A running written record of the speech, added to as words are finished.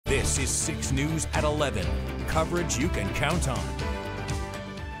This is 6 News at 11. Coverage you can count on.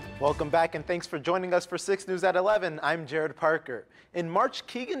 Welcome back and thanks for joining us for 6 News at 11. I'm Jared Parker. In March,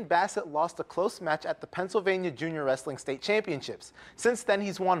 Keegan Bassett lost a close match at the Pennsylvania Junior Wrestling State Championships. Since then,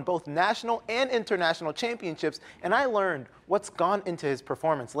 he's won both national and international championships, and I learned what's gone into his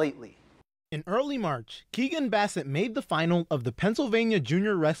performance lately. In early March, Keegan Bassett made the final of the Pennsylvania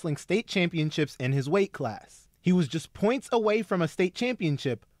Junior Wrestling State Championships in his weight class. He was just points away from a state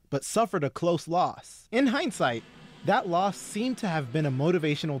championship, but suffered a close loss. In hindsight, that loss seemed to have been a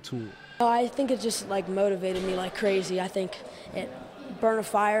motivational tool. I think it just motivated me like crazy. I think it burned a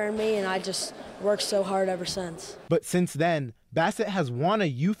fire in me and I just worked so hard ever since. But since then, Bassett has won a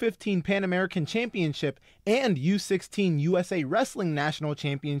U15 Pan American Championship and U16 USA Wrestling National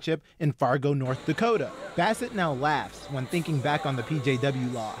Championship in Fargo, North Dakota. Bassett now laughs when thinking back on the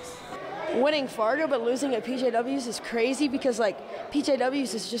PJW loss. Winning Fargo but losing at PJWs is crazy because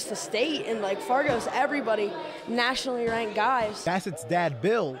PJWs is just the state and Fargo's everybody, nationally ranked guys. Bassett's dad,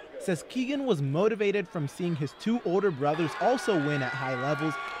 Bill, says Keegan was motivated from seeing his two older brothers also win at high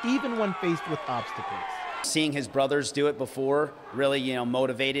levels, even when faced with obstacles. Seeing his brothers do it before really,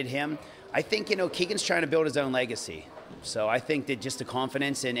 motivated him. I think, Keegan's trying to build his own legacy. So I think that just the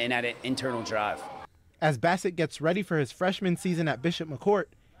confidence and that internal drive. As Bassett gets ready for his freshman season at Bishop McCourt,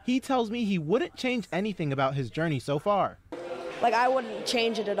 he tells me he wouldn't change anything about his journey so far. I wouldn't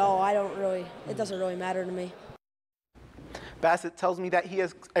change it at all. It doesn't really matter to me. Bassett tells me that he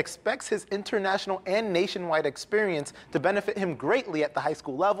expects his international and nationwide experience to benefit him greatly at the high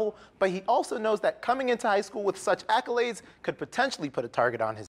school level, but he also knows that coming into high school with such accolades could potentially put a target on his